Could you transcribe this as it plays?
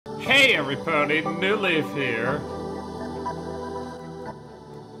Hey everybody, New Leaf here.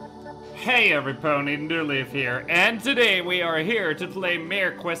 Hey everybody, New Leaf here, and today we are here to play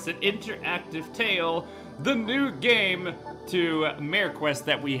MareQuest, an interactive tale, the new game to MareQuest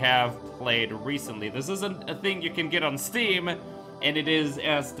that we have played recently. This isn't a thing you can get on Steam, and it is,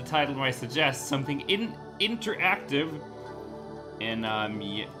 as the title might suggest, something interactive. And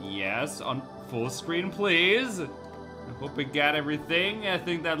yes, on full screen please. I hope we got everything. I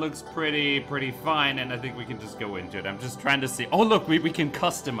think that looks pretty fine, and I think we can just go into it. I'm just trying to see. Oh look, we can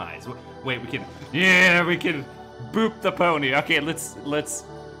customize. Wait, we can. Yeah, we can boop the pony. Okay, let's see. Let's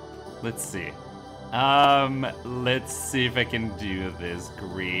see if I can do this.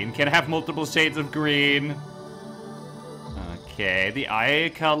 Green. Can I have multiple shades of green? Okay, the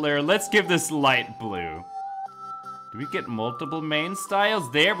eye color. Let's give this light blue. Do we get multiple main styles?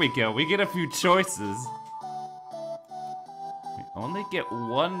 There we go. We get a few choices. Only get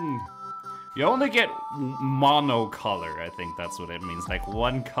one. You only get monocolor, I think that's what it means, like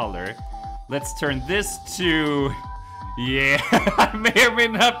one color. Let's turn this to, yeah, I may or may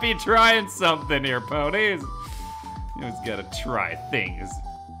not be trying something here, ponies. You always gotta try things.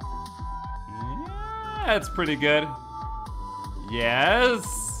 Yeah, that's pretty good.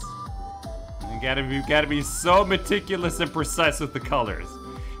 Yes. You gotta be so meticulous and precise with the colors.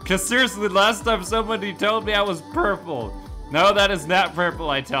 Cause seriously, last time somebody told me I was purple. No, that is not purple,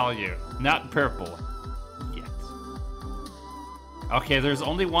 I tell you. Not purple. Yet. Okay, there's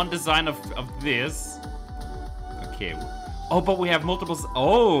only one design of this. Okay. Oh, but we have multiples.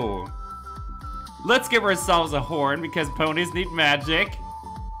 Oh! Let's give ourselves a horn, because ponies need magic.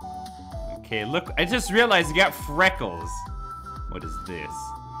 Okay, look, I just realized you got freckles. What is this?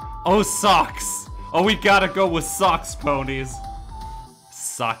 Oh, socks! Oh, we gotta go with socks, ponies.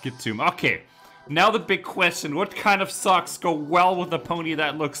 Socketome. Okay. Now the big question, what kind of socks go well with a pony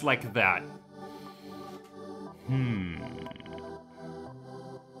that looks like that?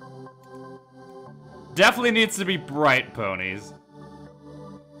 Definitely needs to be bright, ponies.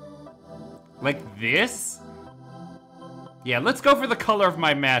 Like this? Yeah, let's go for the color of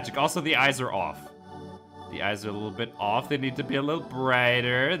my magic. Also, the eyes are off. The eyes are a little bit off. They need to be a little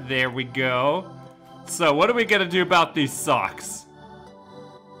brighter. There we go. So, what are we gonna do about these socks?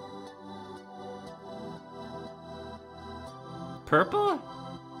 Purple?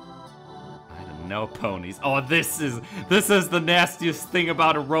 I don't know, ponies. Oh, this is the nastiest thing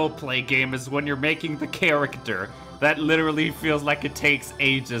about a roleplay game is when you're making the character. That literally feels like it takes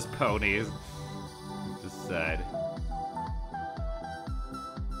ages, ponies. Decide.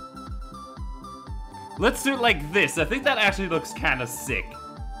 Let's do it like this. I think that actually looks kind of sick.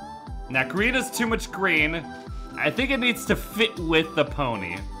 Now, green is too much green. I think it needs to fit with the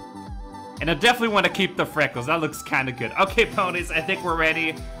pony. And I definitely want to keep the freckles. That looks kind of good. Okay, ponies, I think we're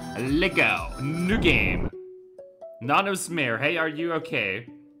ready. Let go. New game. Anonymous Mare. Hey, are you okay?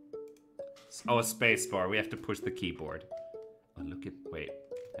 Oh, a space bar. We have to push the keyboard. Oh, look at... Wait.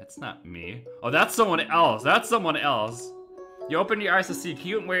 That's not me. Oh, that's someone else. That's someone else. You open your eyes to see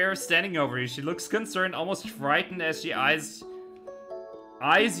cute Mare standing over you. She looks concerned, almost frightened as she eyes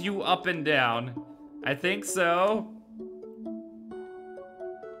you up and down. I think so.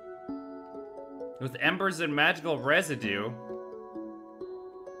 With embers and magical residue.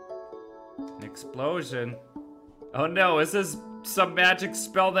 An explosion. Oh no, is this some magic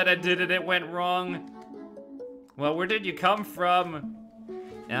spell that I did and it went wrong? Well, where did you come from?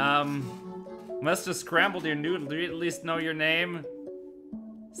 Must have scrambled your noodle. Do you at least know your name?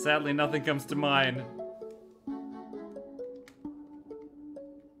 Sadly, nothing comes to mind.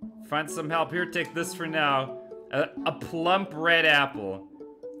 Find some help. Here, take this for now. A plump red apple.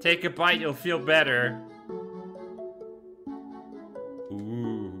 Take a bite, you'll feel better.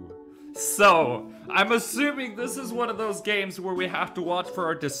 Ooh. So, I'm assuming this is one of those games where we have to watch for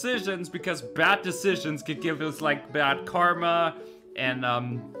our decisions because bad decisions could give us like bad karma and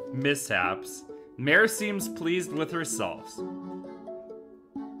mishaps. Mare seems pleased with herself.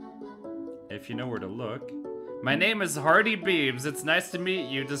 If you know where to look. My name is Hardy Beams. It's nice to meet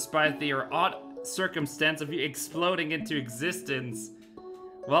you despite the odd circumstance of you exploding into existence.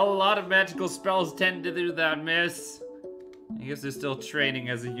 Well, a lot of magical spells tend to do that, miss. I guess they're still training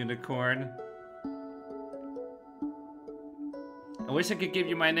as a unicorn. I wish I could give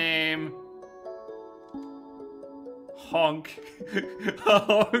you my name. Honk.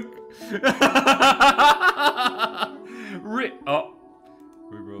 Honk. Oh.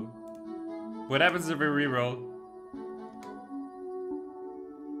 Reroll. What happens if we reroll?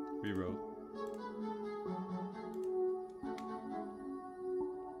 Reroll.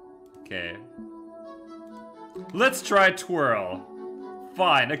 Okay. Let's try twirl.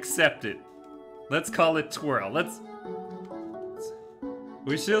 Fine, accept it. Let's call it twirl.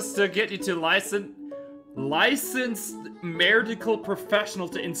 We shall still get you to licensed medical professional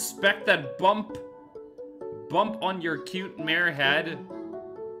to inspect that bump on your cute mare head.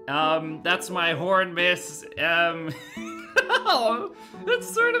 That's my horn, miss. Oh,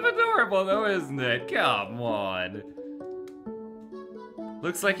 that's sort of adorable though, isn't it? Come on.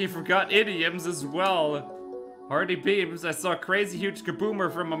 Looks like you forgot idioms as well. Hardy beams, I saw a crazy huge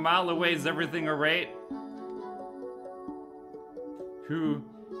kaboomer from a mile away. Is everything alright? Who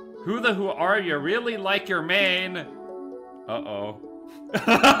are you? Really like your mane? Uh-oh.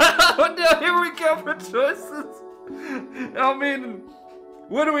 Oh no, here we go for choices. I mean,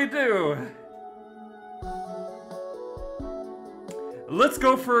 what do we do? Let's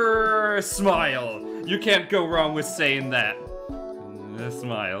go for smile. You can't go wrong with saying that.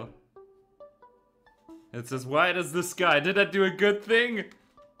 Smile. It's as wide as the sky. Did I do a good thing?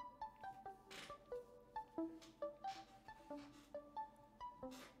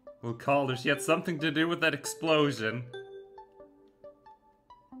 We'll call her. She had something to do with that explosion.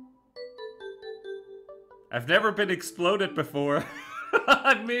 I've never been exploded before.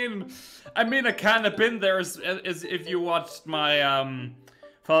 I mean, I kind of been there as if you watched my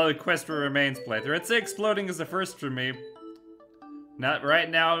Follow the Quest for Remains playthrough. I'd say exploding is a first for me. Not right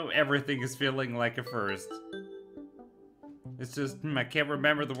now, everything is feeling like a first. It's just, I can't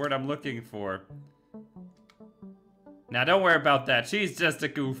remember the word I'm looking for. Now, don't worry about that. She's just a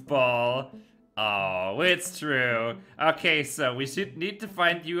goofball. Oh, it's true. Okay, so we should need to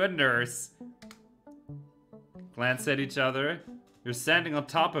find you a nurse. Glance at each other. You're standing on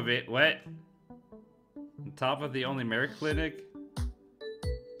top of it. What? On top of the only MARE clinic?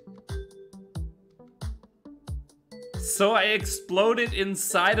 So I exploded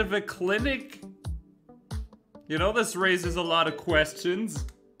inside of a clinic? You know, this raises a lot of questions.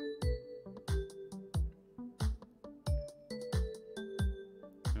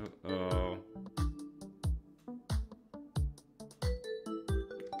 Uh-oh.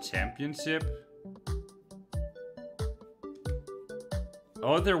 Championship?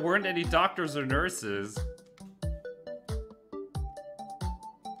 Oh, there weren't any doctors or nurses.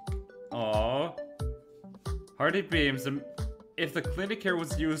 Aww. Hardy beams. If the clinic here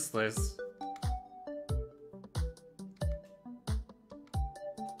was useless.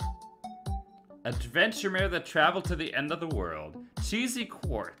 Adventure mare that traveled to the end of the world. Cheesy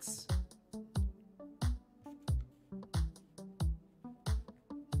quartz.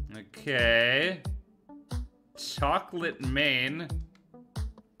 Okay. Chocolate mane.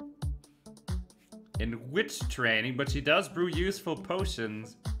 In witch training, but she does brew useful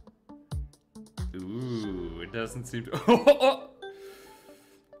potions. Ooh, it doesn't seem to...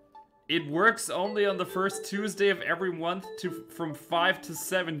 It works only on the first Tuesday of every month from 5 to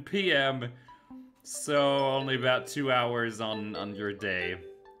 7 p.m. So only about 2 hours on your day.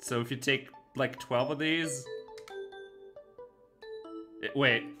 So if you take like 12 of these...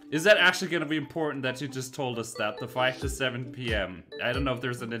 Wait, is that actually going to be important that you just told us that? The 5 to 7 p.m. I don't know if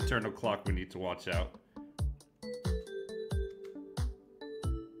there's an internal clock we need to watch out.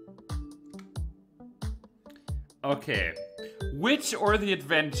 Okay. Witch or the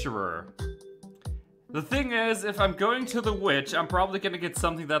adventurer? The thing is, if I'm going to the witch, I'm probably going to get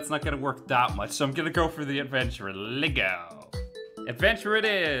something that's not going to work that much. So I'm going to go for the adventurer. Lego. Adventurer it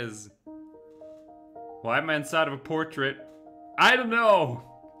is. Why am I inside of a portrait? I don't know.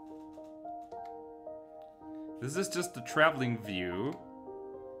 This is just the traveling view.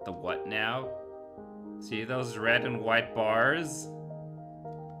 The what now? See those red and white bars?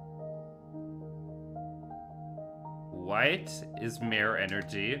 White is MARE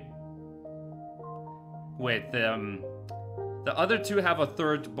energy. Wait, the other two have a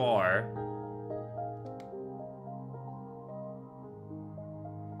third bar.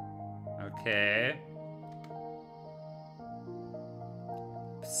 Okay.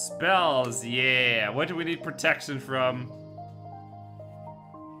 Spells, yeah. What do we need protection from?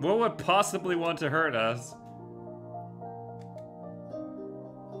 What would possibly want to hurt us?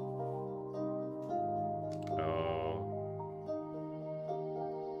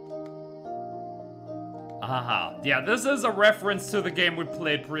 Haha. Yeah, this is a reference to the game we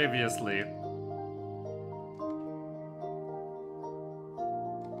played previously.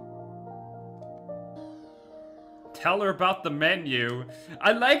 Tell her about the menu.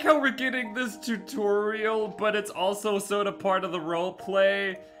 I like how we're getting this tutorial, but it's also sort of part of the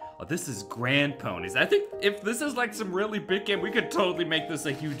roleplay. Oh, this is Grand Ponies. I think if this is like some really big game, we could totally make this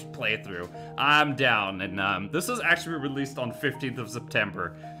a huge playthrough. I'm down, and this is actually released on 15th of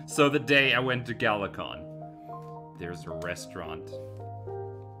September, so the day I went to Galacon. There's a restaurant.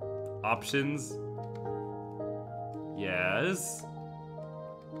 Options. Yes.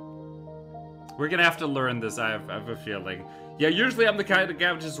 We're gonna have to learn this, I have a feeling. Yeah, usually I'm the kind of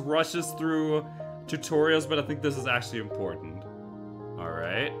guy who just rushes through tutorials, but I think this is actually important.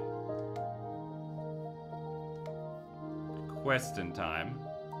 Alright. Question time.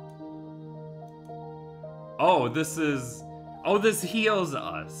 Oh, this is... Oh, this heals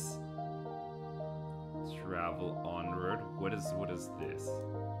us. Travel onward. What is this?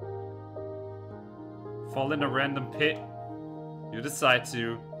 Fall in a random pit. You decide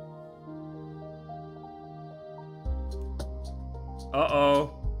to.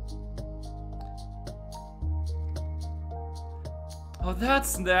 Uh-oh. Oh,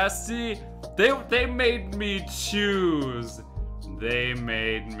 that's nasty. They made me choose. They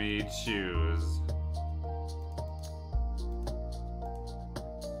made me choose.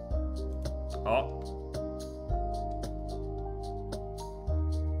 Oh.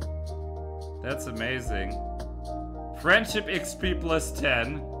 That's amazing. Friendship XP plus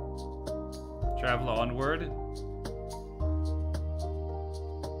 10. Travel onward.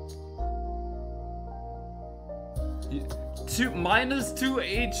 -2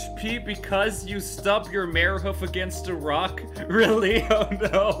 HP because you stub your mare hoof against a rock? Really? Oh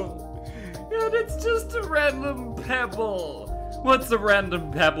no. And it's just a random pebble. What's a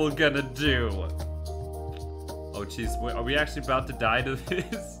random pebble gonna do? Oh jeez, are we actually about to die to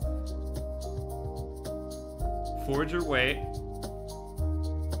this? Forge your way.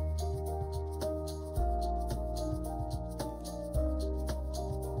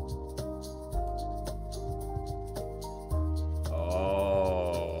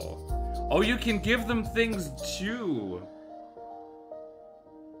 Oh, you can give them things too.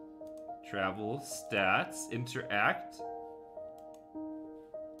 Travel, stats, interact.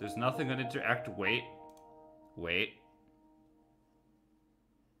 There's nothing on interact. Wait.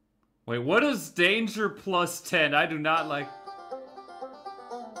 Wait, what is danger plus 10? I do not like...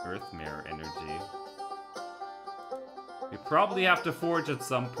 Earth Mare energy. We probably have to forge at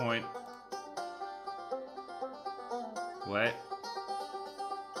some point. What?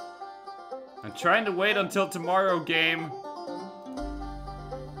 I'm trying to wait until tomorrow, game.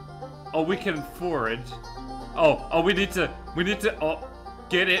 Oh, we can forage. Oh, we need to, oh,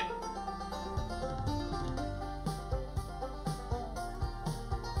 get it.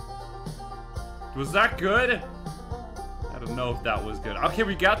 Was that good? I don't know if that was good. Okay,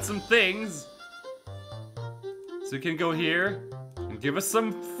 we got some things. So we can go here and give us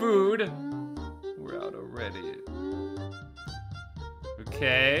some food. We're out already.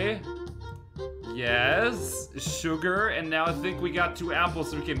 Okay. Yes. Sugar. And now I think we got 2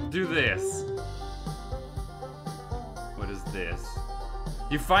 apples so we can do this. What is this?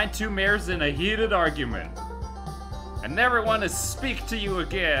 You find 2 mares in a heated argument. I never want to speak to you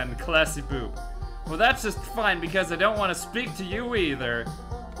again, classy boop. Well, that's just fine because I don't want to speak to you either.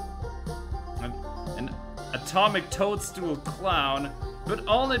 An atomic toadstool clown, but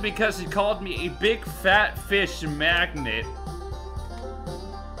only because he called me a big fat fish magnet.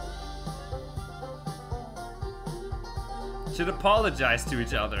 Should apologize to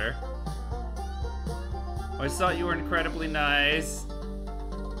each other. I thought you were incredibly nice.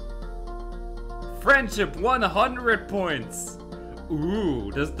 Friendship 100 points.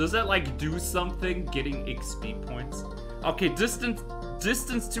 Ooh, does that like do something? Getting XP points? Okay, distance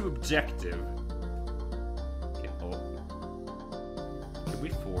to objective. Okay, oh. Can we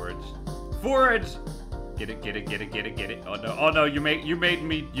forge? Forge! Get it. Oh no, you made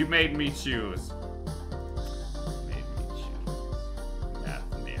me choose. Math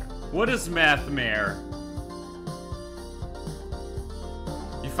Mare. What is Math Mare?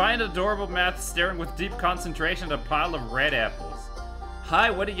 You find adorable math staring with deep concentration at a pile of red apples. Hi,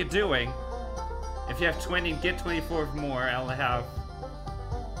 what are you doing? If you have 20, get 24 more. I'll have...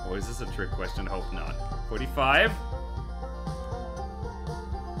 Oh, is this a trick question? Hope not. 45?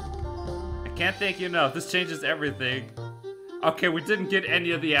 I can't thank you enough. This changes everything. Okay, we didn't get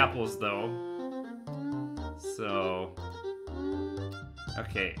any of the apples, though. So...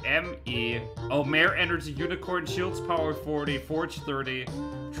 Okay, M-E... Oh, Mare Energy, Unicorn, Shields Power 40, Forge 30,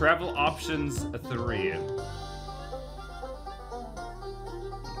 Travel Options 3.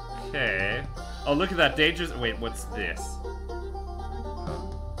 Okay. Oh, look at that. Dangerous. Wait, what's this? Can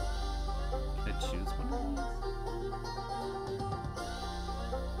I choose one of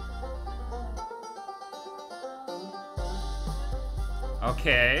these?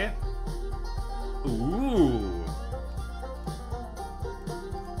 Okay. Ooh.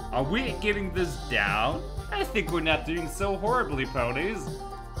 Are we getting this down? I think we're not doing so horribly, ponies.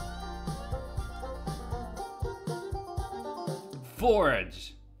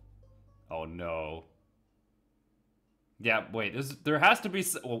 Forge. Oh no. Yeah, wait, there has to be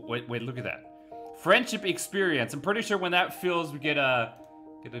oh, wait, look at that. Friendship experience. I'm pretty sure when that fills, we get a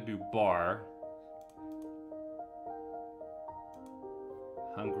new bar.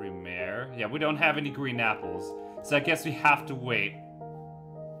 Hungry mare. Yeah, we don't have any green apples, so I guess we have to wait.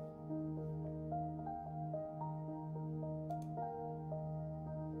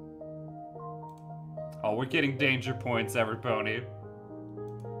 Oh, we're getting danger points, every pony.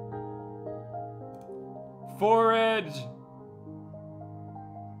 Forage!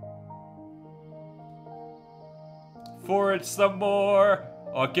 Forage some more!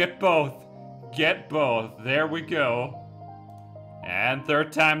 Oh, get both. Get both. There we go. And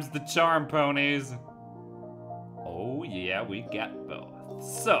third time's the charm, ponies. Oh, yeah, we got both.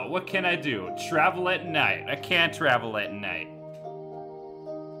 So, what can I do? Travel at night. I can't travel at night.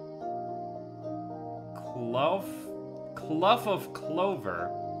 Cluff of clover.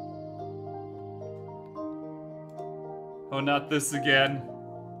 Oh, not this again.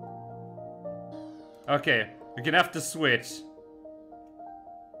 Okay, we're gonna have to switch.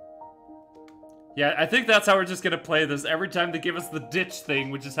 Yeah, I think that's how we're just gonna play this. Every time they give us the ditch thing,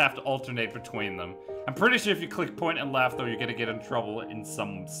 we just have to alternate between them. I'm pretty sure if you click point and laugh, though, you're gonna get in trouble in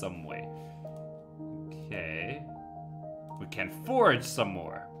some way. Okay. We can forage some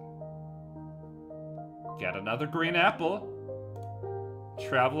more. Get another green apple.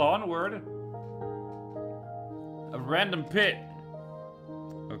 Travel onward. A random pit.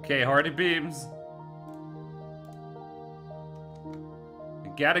 Okay, hardy beams.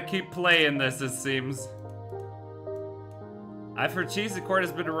 You gotta keep playing this, it seems. I've heard cheesy corn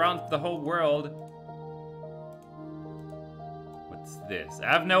has been around the whole world. What's this?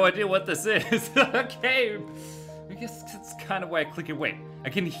 I have no idea what this is. Okay. I guess that's kind of why I click it. Wait, I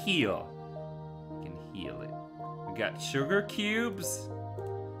can heal. Heal it. We got sugar cubes,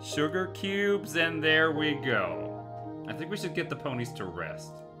 and there we go. I think we should get the ponies to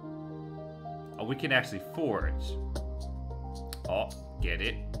rest. Oh, we can actually forage. Oh, get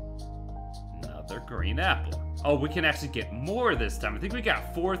it. Another green apple. Oh, we can actually get more this time. I think we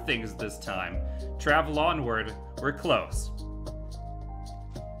got 4 things this time. Travel onward. We're close.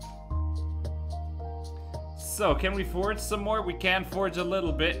 So, can we forage some more? We can forage a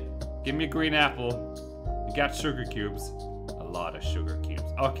little bit. Give me a green apple. We got sugar cubes. A lot of sugar cubes.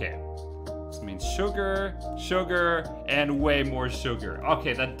 Okay. This means sugar, and way more sugar.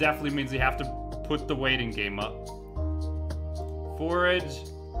 Okay, that definitely means you have to put the waiting game up.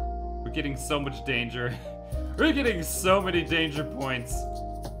 Forage. We're getting so much danger. We're getting so many danger points.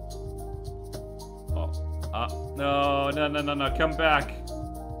 Oh, no, come back.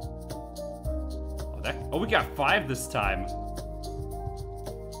 Oh, we got 5 this time.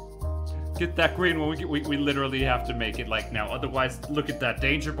 Get that green one. We literally have to make it like now. Otherwise, look at that.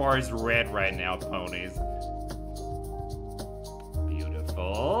 Danger bar is red right now, ponies.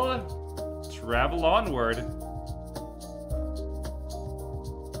 Beautiful. Travel onward.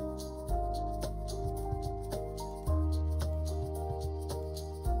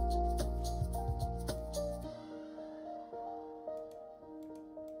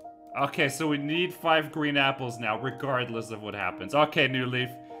 Okay, so we need 5 green apples now, regardless of what happens. Okay, New Leaf.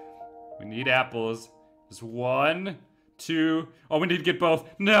 We need apples. There's 1, 2. Oh, we need to get both.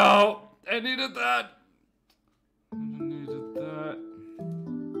 No! I needed that. I needed that.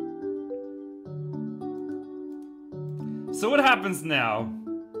 So what happens now?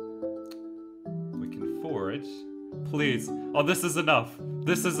 We can forage. Please. Oh, this is enough.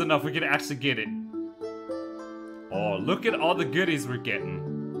 This is enough. We can actually get it. Oh, look at all the goodies we're getting.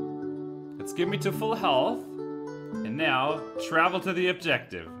 Let's get me to full health. And now, travel to the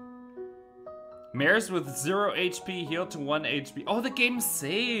objective. Mares with 0 HP heal to 1 HP. Oh, the game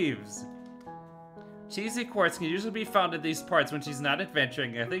saves! Cheesy Quartz can usually be found in these parts when she's not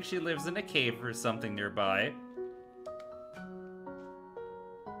adventuring. I think she lives in a cave or something nearby.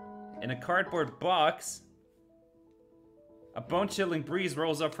 In a cardboard box, a bone-chilling breeze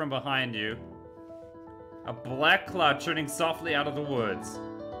rolls up from behind you. A black cloud churning softly out of the woods.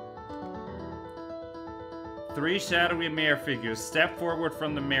 3 shadowy mare figures step forward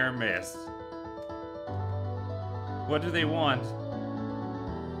from the mare mist. What do they want?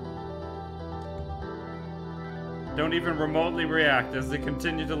 Don't even remotely react as they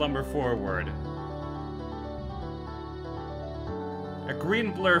continue to lumber forward. A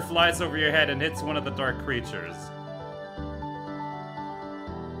green blur flies over your head and hits one of the dark creatures.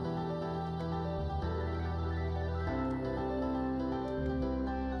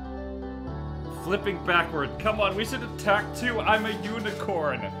 Flipping backward. Come on, we should attack too. I'm a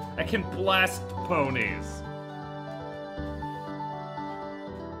unicorn. I can blast ponies.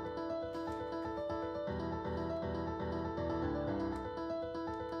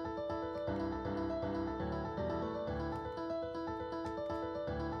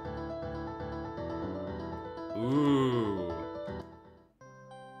 Ooh.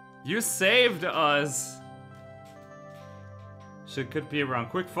 You saved us! Could be around.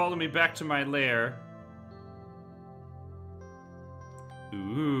 Quick, follow me back to my lair.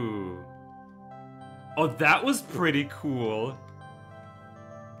 Ooh. Oh, that was pretty cool.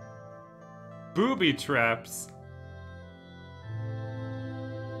 Booby traps.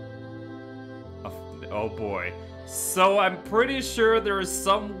 Oh boy. So I'm pretty sure there is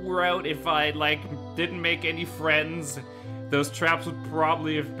some route if I, like, didn't make any friends, those traps would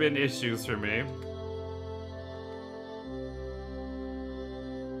probably have been issues for me.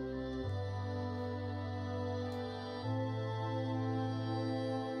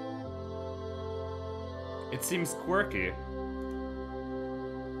 It seems quirky.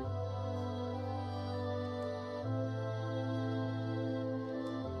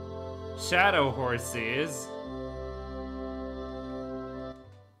 Shadow horses.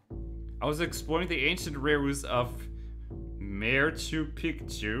 I was exploring the ancient ruins of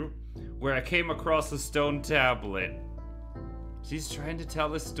MareQuest, where I came across a stone tablet. She's trying to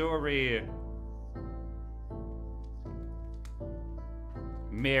tell a story.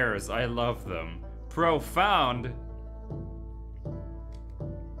 Mares, I love them. Profound.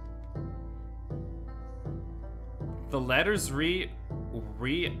 The letters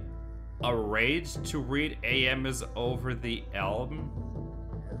rearranged to read AM is over the elm.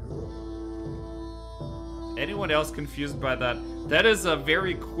 Anyone else confused by that? That is a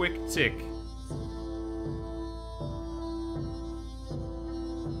very quick tick.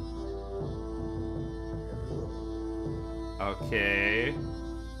 Okay.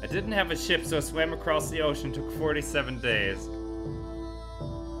 I didn't have a ship, so I swam across the ocean. Took 47 days.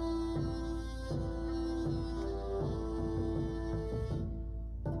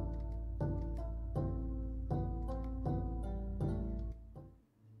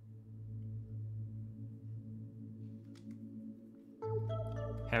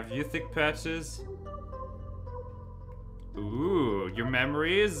 Have you thick patches? Ooh, your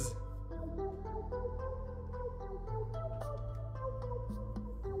memories?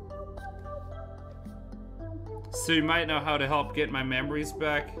 So you might know how to help get my memories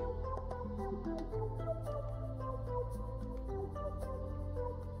back.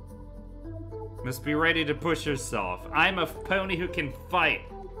 Must be ready to push yourself. I'm a pony who can fight.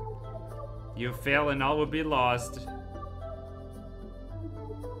 You fail and all will be lost.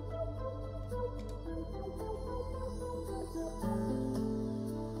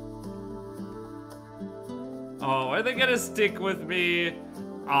 Oh, are they gonna stick with me?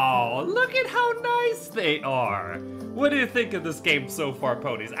 Oh, look at how nice they are. What do you think of this game so far,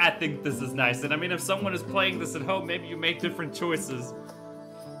 ponies? I think this is nice. And I mean, if someone is playing this at home, maybe you make different choices.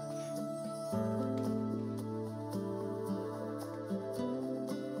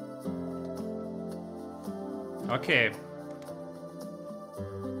 Okay.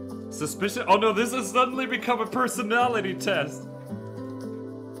 Suspicion. Oh no, this has suddenly become a personality test.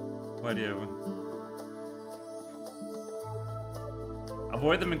 What do you...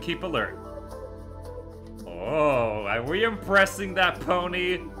 Avoid them and keep alert. Oh, are we impressing that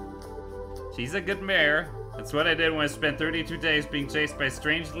pony? She's a good mare. That's what I did when I spent 32 days being chased by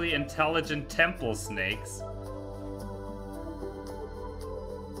strangely intelligent temple snakes.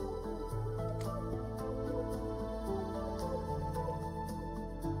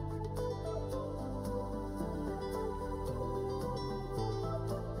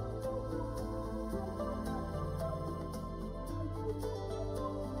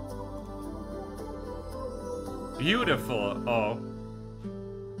 Beautiful. Oh.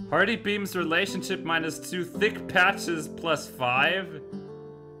 Hardy Beam's relationship -2. Thick patches +5.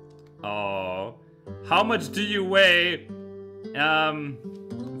 Oh. How much do you weigh?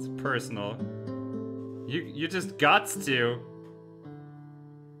 It's personal. You just gots to.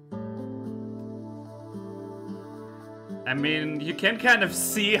 I mean, you can kind of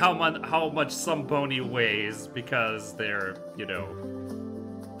see how much some pony weighs because they're, you know,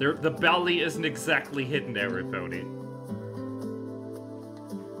 the belly isn't exactly hidden, every pony.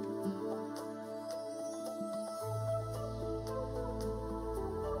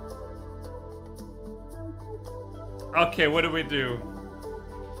 Okay, what do we do?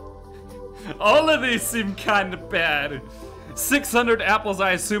 All of these seem kind of bad. 600 apples,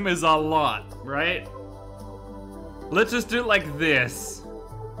 I assume, is a lot, right? Let's just do it like this.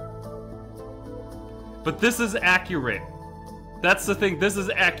 But this is accurate. That's the thing, this is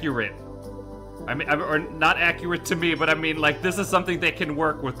accurate. I mean, or not accurate to me, but I mean, like, this is something they can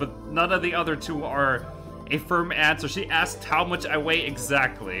work with, but none of the other two are a firm answer. She asked how much I weigh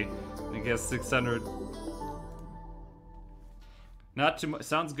exactly. I guess 600. Not too much,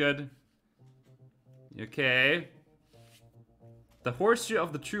 sounds good. Okay. The horseshoe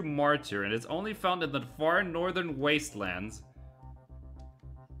of the true martyr, and it's only found in the far northern wastelands.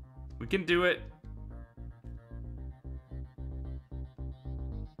 We can do it.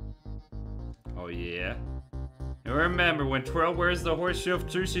 Oh yeah. And remember, when Twirl wears the horseshoe of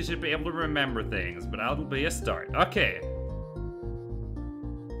truth, she should be able to remember things, but that'll be a start. Okay.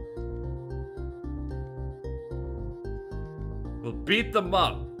 We'll beat them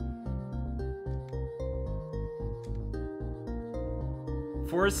up.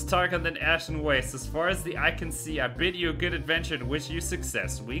 Forest Talk and then Ashen Waste. As far as the eye can see, I bid you a good adventure and wish you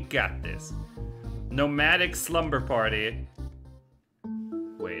success. We got this. Nomadic Slumber Party.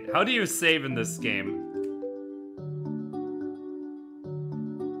 Wait, how do you save in this game?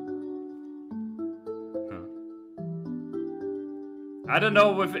 Huh. I don't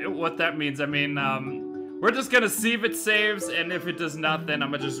know what that means. I mean, we're just gonna see if it saves, and if it does not, then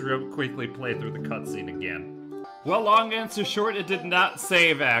I'm gonna just real quickly play through the cutscene again. Well, long answer short, it did not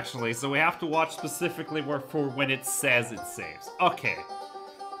save, actually, so we have to watch specifically for when it says it saves. Okay.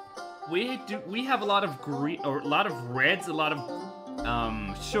 We have a lot of green, or a lot of reds, a lot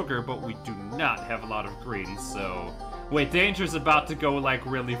of, sugar, but we do not have a lot of green, so... Wait, Danger's about to go, like,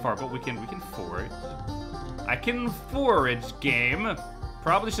 really far, but we can forage. I can forage, game.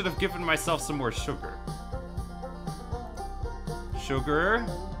 Probably should have given myself some more sugar. Sugar.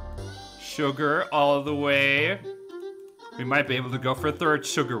 Sugar all the way. We might be able to go for a third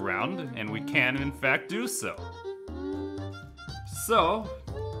sugar round, and we can in fact do so. So,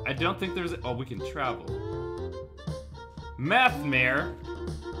 I don't think there's oh, we can travel. MathMare.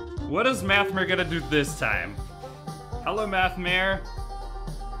 What is MathMare gonna do this time? Hello, MathMare.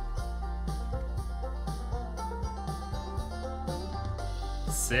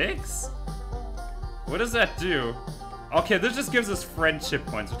 Six? What does that do? Okay, this just gives us friendship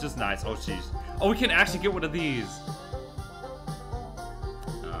points, which is nice. Oh, jeez. Oh, we can actually get one of these.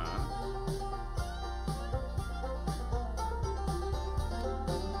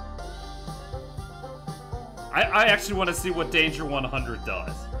 I actually want to see what Danger 100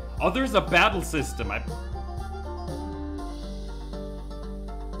 does. Oh, there's a battle system.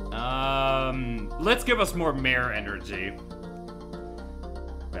 Let's give us more MARE energy.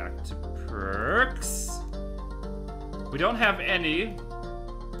 Back to perks. We don't have any,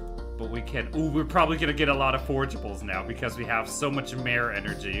 but we can. Ooh, we're probably gonna get a lot of forageables now because we have so much MARE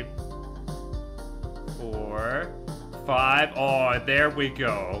energy. 4, 5. Oh, there we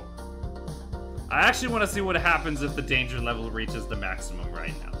go. I actually want to see what happens if the danger level reaches the maximum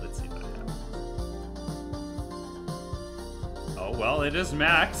right now. Let's see what happens. Oh, well, it is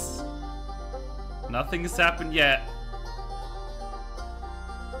max. Nothing's happened yet.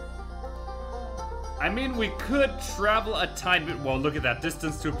 I mean, we could travel a tiny bit. Well, look at that.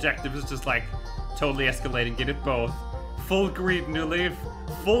 Distance to objective is just like totally escalating. Get it both. Full greed, New Leaf.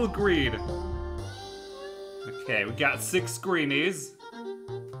 Full greed. Okay, we got 6 greenies.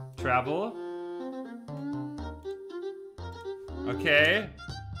 Travel. Okay.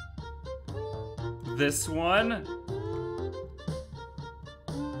 This one.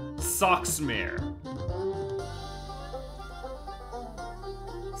 Socksmere.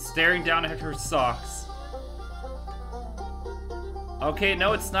 Staring down at her socks. Okay,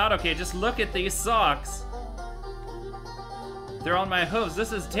 no, it's not okay. Just look at these socks. They're on my hooves.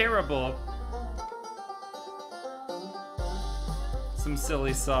 This is terrible. Some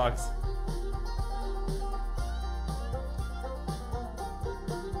silly socks.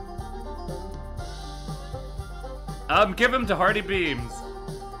 Give him to Hardy Beams.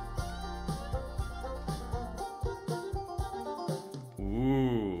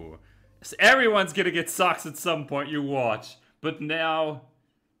 Ooh. So everyone's gonna get socks at some point, you watch. But now,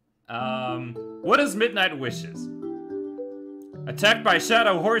 what is Midnight Wishes? Attacked by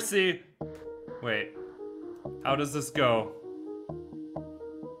Shadow Horsey. Wait, how does this go?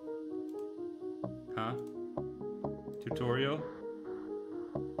 Huh? Tutorial?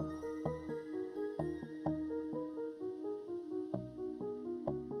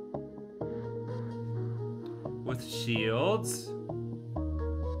 With shields?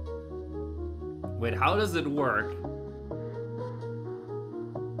 Wait, how does it work?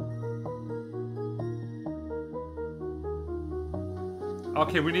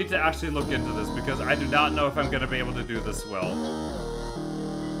 Okay, we need to actually look into this because I do not know if I'm gonna be able to do this well.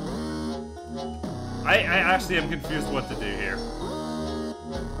 I actually am confused what to do here.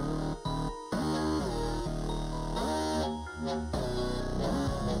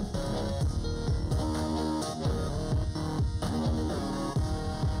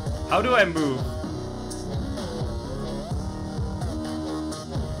 How do I move?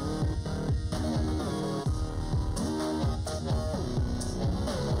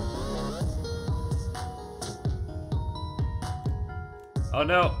 Oh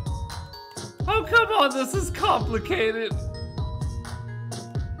no. Oh, come on, this is complicated.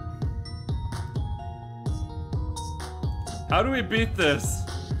 How do we beat this?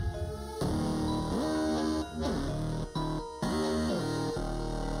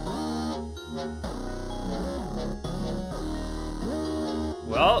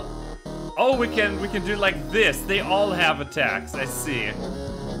 Well, oh, we can do like this. They all have attacks, I see.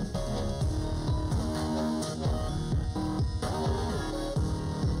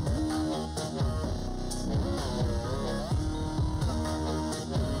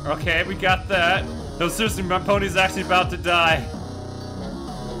 Okay, we got that. No, seriously, my pony's actually about to die.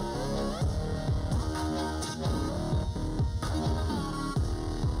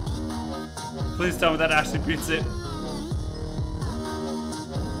 Please tell me that actually beats it.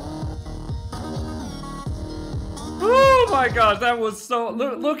 Oh my god, that was so...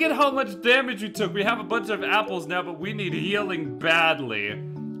 Look at how much damage we took. We have a bunch of apples now, but we need healing badly.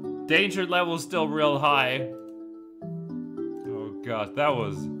 Danger level is still real high. Oh god, that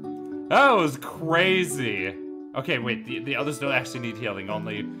was crazy. Okay, wait, the others don't actually need healing.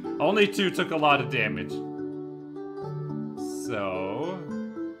 Only two took a lot of damage. So...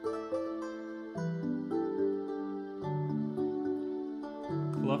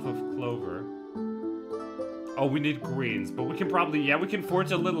 Cluff of Clover. Oh, we need greens, but we can probably, yeah, we can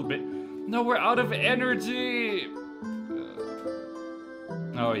forge a little bit. No, we're out of energy!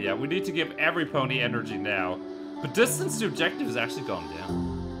 Oh yeah, we need to give every pony energy now. But distance to objective has actually gone down.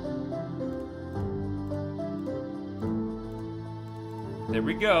 There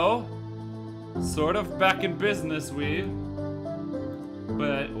we go. Sort of back in business,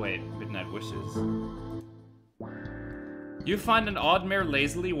 But, wait, Midnight Wishes. You find an odd mare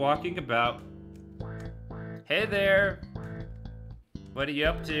lazily walking about. Hey there! What are you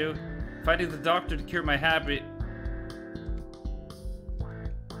up to? Finding the doctor to cure my habit.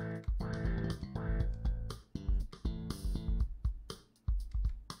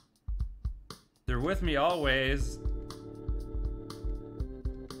 They're with me always.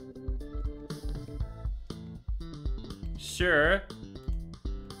 Sure.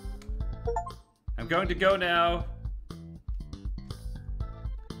 I'm going to go now.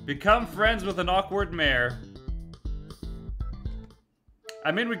 Become friends with an awkward mare.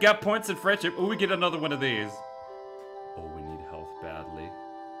 I mean, we got points in friendship. Oh, we get another one of these. Oh, we need health badly.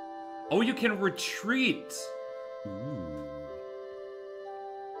 Oh, you can retreat. Ooh.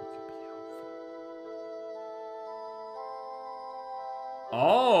 That could be helpful.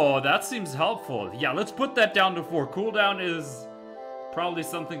 Oh, that seems helpful. Yeah, let's put that down to 4. Cooldown is probably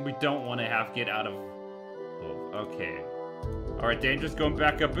something we don't want to have get out of. Oh, okay. Alright, danger's going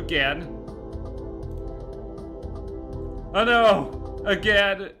back up again. Oh no!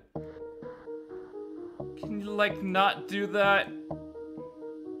 Again! Can you, like, not do that?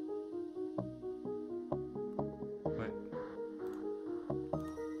 What?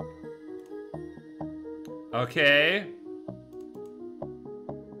 Okay.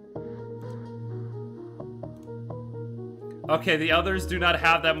 Okay, the others do not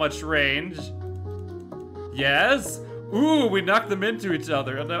have that much range. Yes? Ooh, we knocked them into each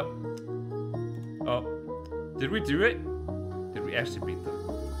other. Oh, no. Oh. Did we do it? Did we actually beat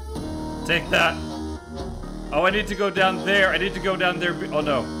them? Take that. Oh, I need to go down there. I need to go down there. Oh,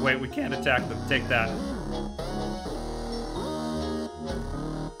 no. Wait, we can't attack them. Take that.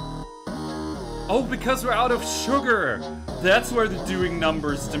 Oh, because we're out of sugar. That's why they're doing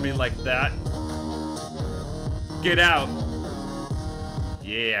numbers to me like that. Get out.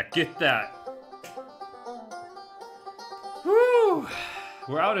 Yeah, get that. Whew.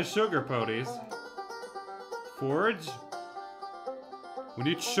 We're out of sugar, ponies. Forge? We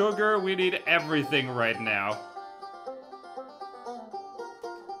need sugar, we need everything right now.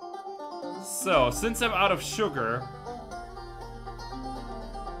 So, since I'm out of sugar...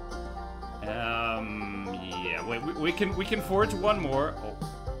 yeah, wait, we can forge one more. Oh.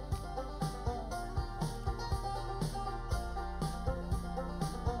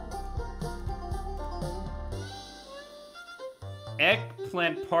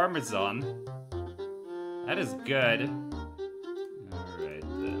 Eggplant parmesan. That is good. Alright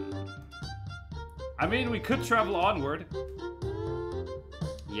then. I mean, we could travel onward.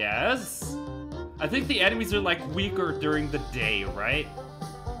 Yes? I think the enemies are like weaker during the day, right?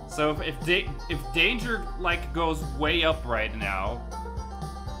 So if danger like goes way up right now,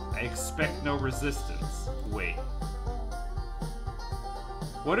 I expect no resistance. Wait.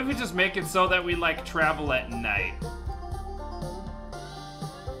 What if we just make it so that we like travel at night?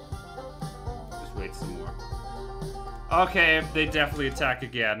 Wait some more. Okay, they definitely attack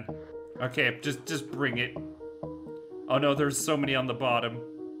again. Okay, just bring it. Oh no, there's so many on the bottom.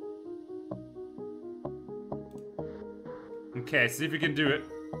 Okay, see if you can do it.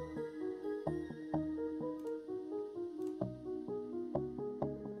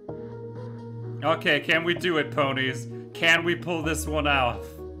 Okay, can we do it, ponies? Can we pull this one off?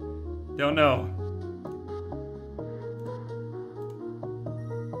 Don't know.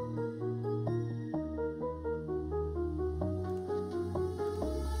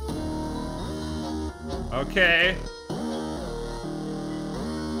 Okay.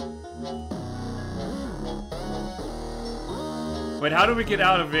 Wait, how do we get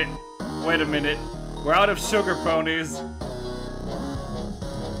out of it? Wait a minute. We're out of sugar, ponies.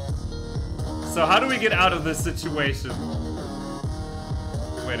 So how do we get out of this situation?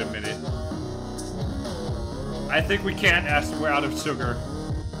 Wait a minute. I think we can't ask, we're out of sugar.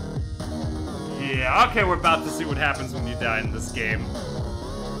 Yeah, okay, we're about to see what happens when you die in this game.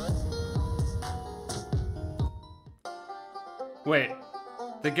 Wait,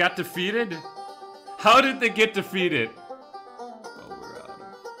 they got defeated? How did they get defeated?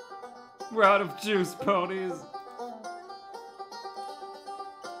 We're out of juice, ponies.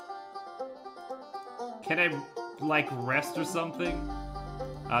 Can I, like, rest or something?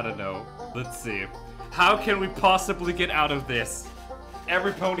 I don't know. Let's see. How can we possibly get out of this?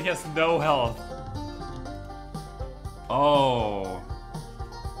 Every pony has no health. Oh.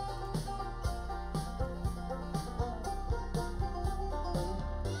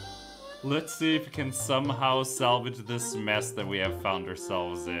 Let's see if we can somehow salvage this mess that we have found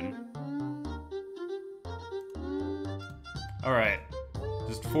ourselves in. Alright.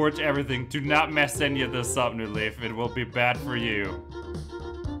 Just forge everything. Do not mess any of this up, New Leaf. It will be bad for you.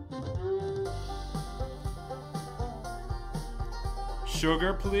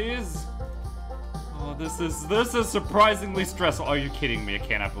 Sugar, please? Oh, this is surprisingly stressful. Are you kidding me? I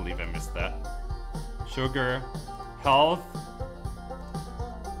cannot believe I missed that. Sugar. Health.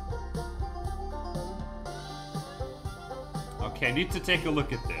 Okay, I need to take a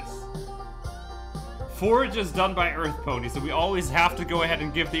look at this. Forage is done by Earth Ponies, so we always have to go ahead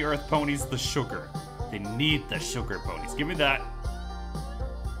and give the Earth Ponies the sugar. They need the sugar ponies. Give me that.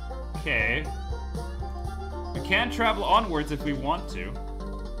 Okay. We can travel onwards if we want to.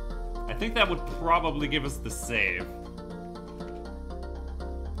 I think that would probably give us the save.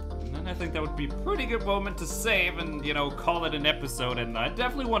 And then I think that would be a pretty good moment to save and, you know, call it an episode. And I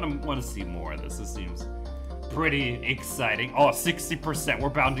definitely want to see more of this. This seems pretty exciting. Oh, 60%. We're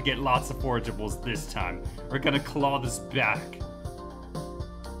bound to get lots of forageables this time. We're gonna claw this back.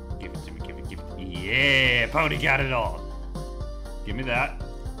 Give it to me, give it. Yeah, Pony got it all. Give me that.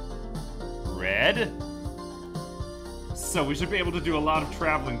 Red. So we should be able to do a lot of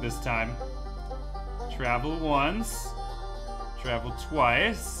traveling this time. Travel once. Travel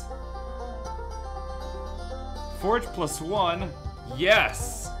twice. Forge +1.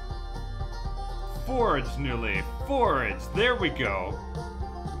 Yes! Forge, New Leaf. Forge. There we go.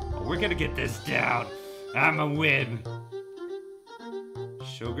 Oh, we're gonna get this down. I'ma win.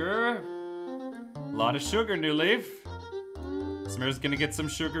 Sugar. A lot of sugar, New Leaf. Smear's gonna get some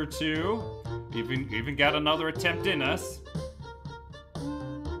sugar too. Even got another attempt in us.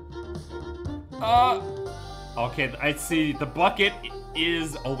 Okay, I see. The bucket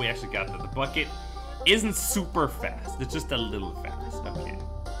is... Oh, we actually got that. The bucket isn't super fast. It's just a little fast. Okay.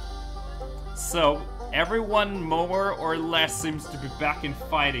 So, everyone more or less seems to be back in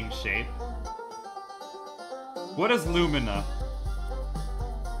fighting shape. What is Lumina?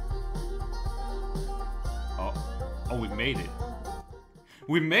 Oh, we made it.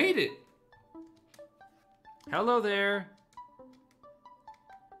 We made it! Hello there.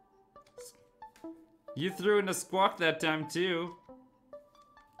 You threw in a squawk that time too.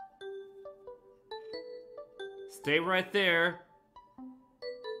 Stay right there.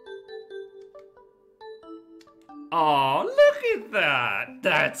 Oh, look at that!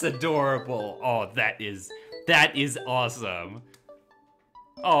 That's adorable. Oh, that is awesome.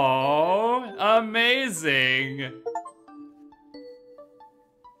 Oh, amazing.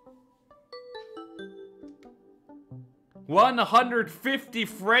 $150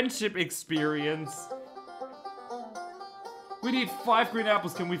 friendship experience. We need 5 green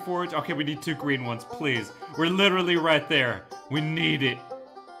apples. Can we forage? Okay, we need 2 green ones, please. We're literally right there. We need it.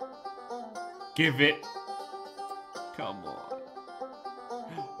 Give it. Come on.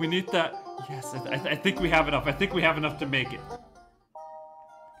 We need that. Yes, I think we have enough. I think we have enough to make it.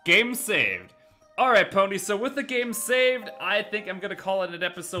 Game saved. Alright, Pony, so with the game saved, I think I'm gonna call it an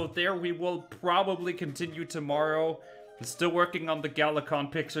episode there. We will probably continue tomorrow. I'm still working on the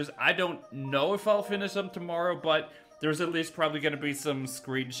Galacon pictures. I don't know if I'll finish them tomorrow, but there's at least probably going to be some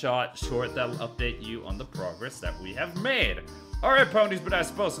screenshot short that'll update you on the progress that we have made. Alright, ponies, but I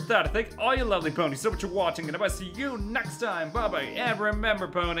suppose with that, I thank all you lovely ponies so much for watching, and I will see you next time. Bye-bye, and remember,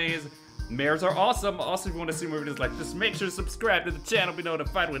 ponies, mares are awesome. Also, if you want to see more videos like this, make sure to subscribe to the channel, be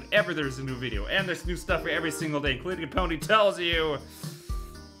notified whenever there's a new video. And there's new stuff for every single day, including a Pony Tells You.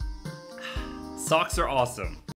 Socks are awesome.